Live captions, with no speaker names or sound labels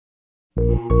So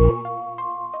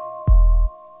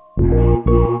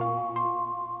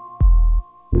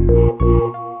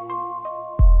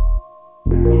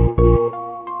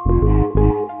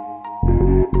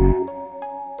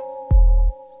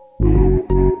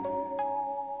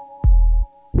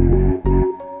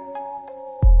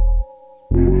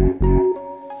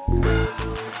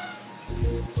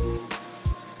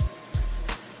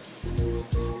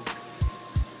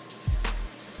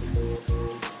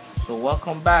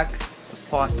welcome back to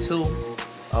part 2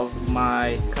 of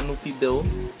my Canopy build,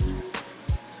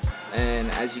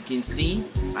 and as you can see,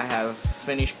 I have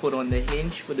finished put on the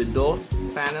hinge for the door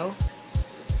panel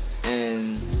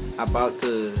and about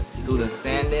to do the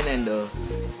sanding and the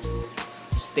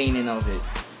staining of it.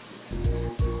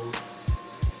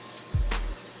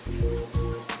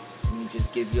 Let me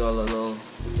just give you all a little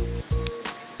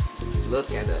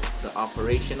look at the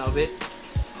operation of it. Let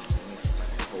me see if I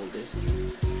can hold this.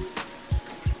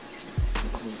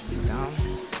 Close it down.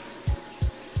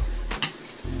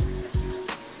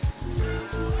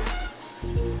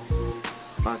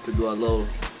 About to do a little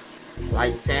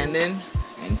light sanding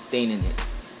and staining it.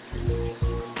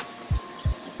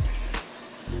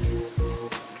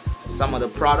 Some of the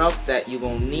products that you're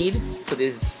gonna need for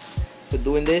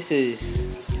doing this is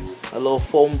a little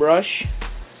foam brush.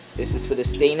 This is for the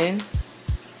staining.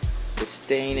 The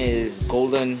stain is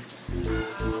golden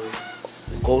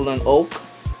oak.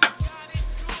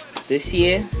 This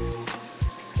here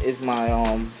is my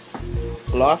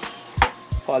gloss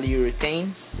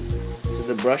polyurethane. This is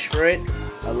a brush for it.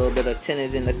 A little bit of tin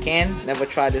is in the can. Never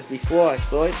tried this before. I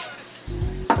saw it.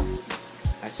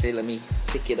 I say let me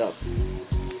pick it up.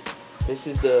 This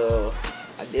is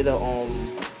I did a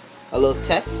little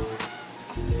test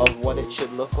of what it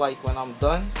should look like when I'm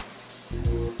done.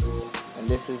 And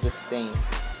this is the stain.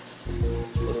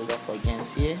 Put it up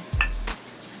against here.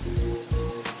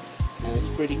 And it's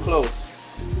pretty close.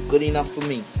 Good enough for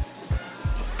me.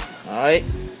 Alright.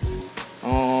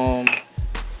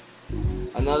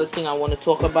 Another thing I want to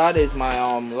talk about is my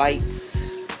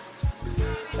lights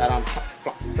that I'm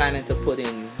planning to put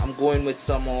in. I'm going with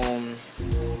some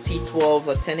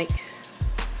Pt12 actinics,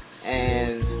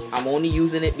 and I'm only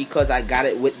using it because I got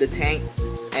it with the tank,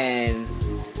 and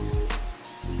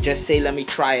just say let me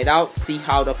try it out, see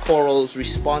how the corals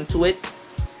respond to it.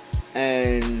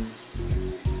 And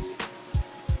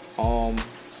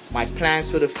my plans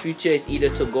for the future is either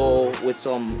to go with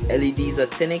some LEDs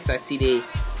actinics. I see they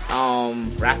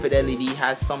Rapid LED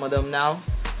has some of them now,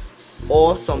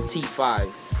 or some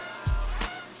T5s.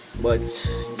 But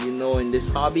you know, in this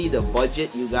hobby, the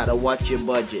budget, you gotta watch your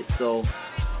budget. So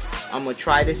I'm gonna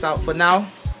try this out for now.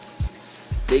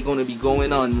 They're gonna be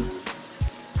going on.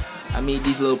 I made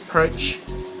these little perch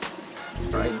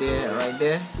right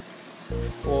there,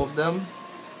 4 of them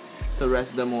to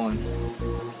rest them on.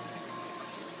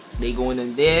 They going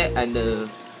in there, and the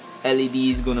LED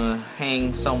is gonna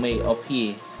hang somewhere up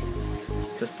here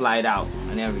to slide out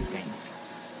and everything.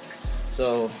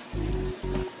 So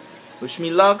wish me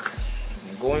luck.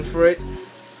 I'm going for it.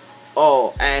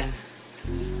 Oh, and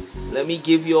let me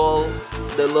give you all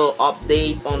the little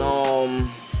update on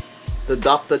the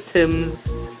Dr.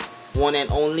 Tim's one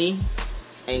and only.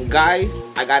 And guys,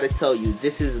 I gotta tell you,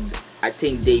 this is I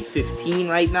think day 15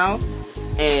 right now,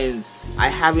 and I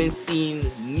haven't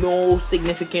seen no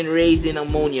significant raise in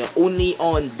ammonia. Only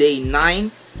on day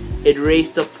 9 it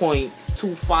raised to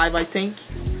 0.25, I think,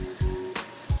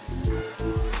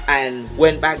 and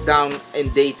went back down in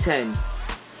day 10.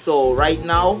 So right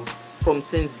now, from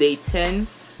since day 10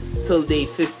 till day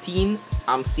 15,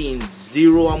 I'm seeing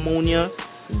 0 ammonia,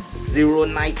 0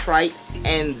 nitrite,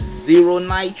 and 0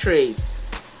 nitrates.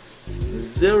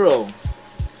 0.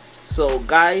 So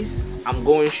guys, I'm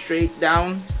going straight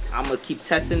down. I'm gonna keep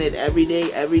testing it every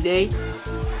day,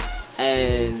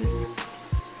 and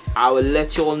I will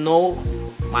let you all know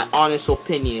my honest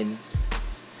opinion.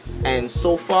 And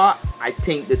so far, I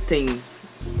think the thing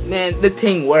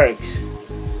works.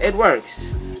 It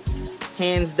works,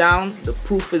 hands down. The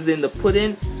proof is in the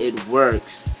pudding. It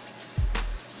works.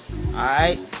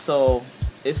 Alright, so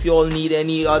if you all need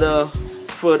any other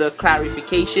further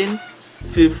clarification,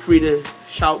 feel free to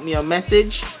shout me a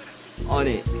message on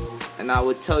it, and I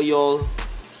will tell you all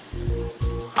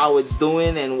how it's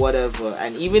doing and whatever.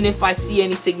 And even if I see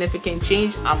any significant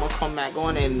change, I'm gonna come back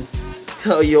on and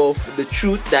tell you all the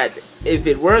truth, that if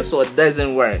it works or it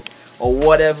doesn't work, or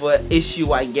whatever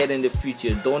issue I get in the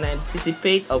future. Don't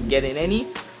anticipate of getting any,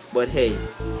 but hey.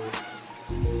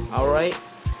 Alright,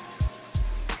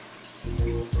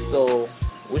 so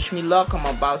wish me luck. I'm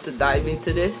about to dive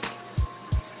into this,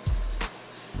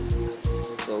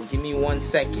 so give me 1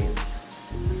 second.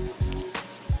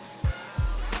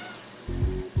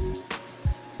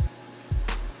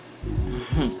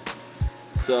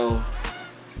 So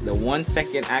the 1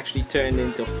 second actually turned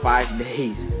into 5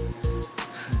 days.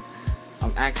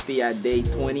 I'm actually at day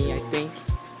 20, I think,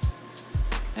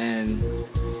 and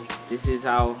this is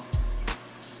how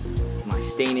my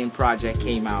staining project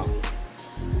came out.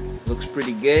 Looks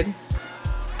pretty good.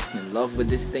 I'm in love with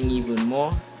this thing even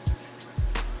more,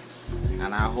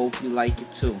 and I hope you like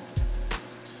it too.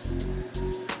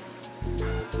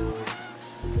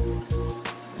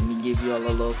 Let me give you all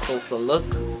a little closer look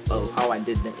of how I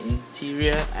did the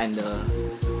interior and the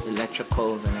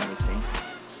electricals and everything.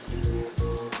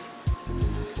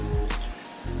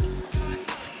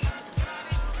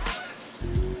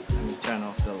 Let me turn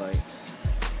off the lights.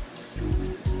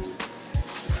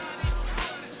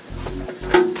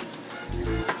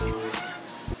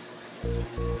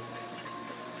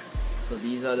 So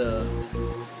these are the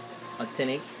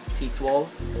authentic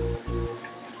T12s,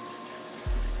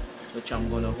 which I'm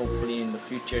going to hopefully in the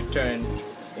future turn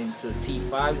into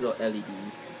T5s or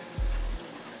LEDs.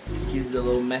 Excuse the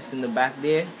little mess in the back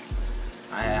there.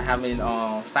 I haven't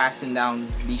fastened down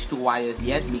these 2 wires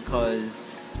yet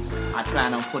because I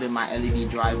plan on putting my LED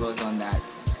drivers on that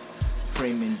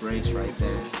framing brace right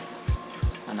there,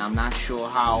 and I'm not sure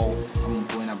how I'm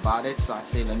going about it, so I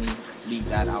say let me leave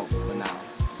that out for now.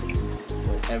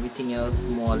 But everything else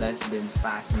more or less been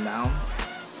fastened down.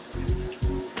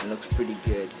 It looks pretty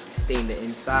good. Stain the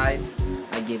inside.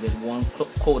 I gave it 1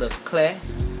 coat of clear,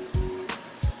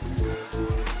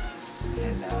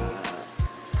 and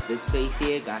this face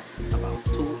here got about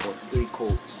 2 or 3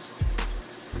 coats.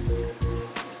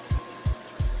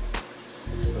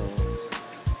 So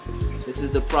this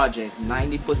is the project,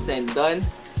 90% done.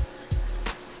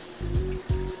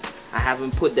 I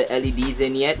haven't put the LEDs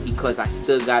in yet because I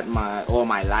still got all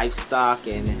my livestock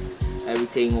and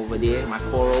everything over there, my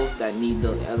corals that need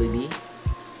the LED,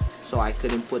 so I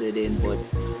couldn't put it in. But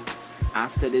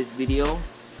after this video,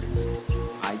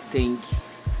 I think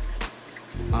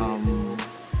I'm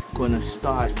gonna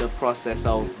start the process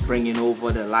of bringing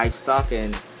over the livestock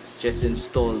and just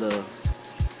install the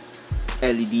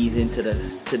LEDs into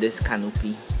this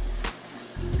canopy.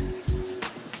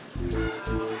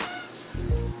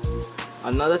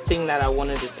 Another thing that I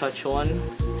wanted to touch on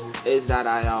is that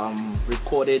I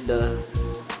recorded the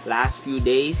last few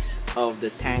days of the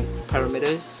tank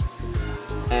parameters,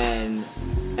 and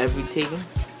everything,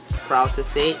 proud to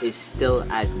say, is still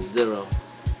at 0.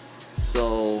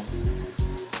 So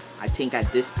I think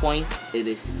at this point it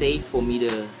is safe for me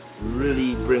to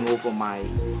really bring over my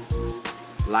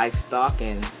livestock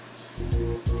and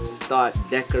start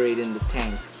decorating the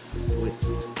tank with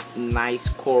nice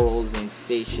corals and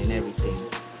fish and everything.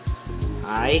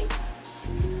 Alright,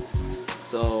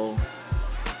 so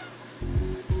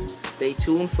stay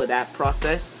tuned for that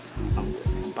process. I'm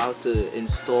about to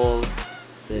install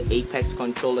the Apex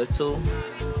controller too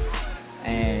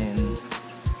and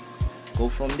go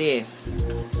from there.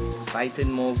 Excited,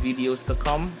 more videos to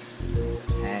come,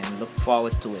 and look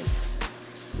forward to it.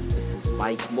 This is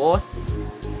Bike Boss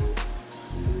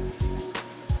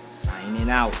signing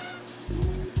out.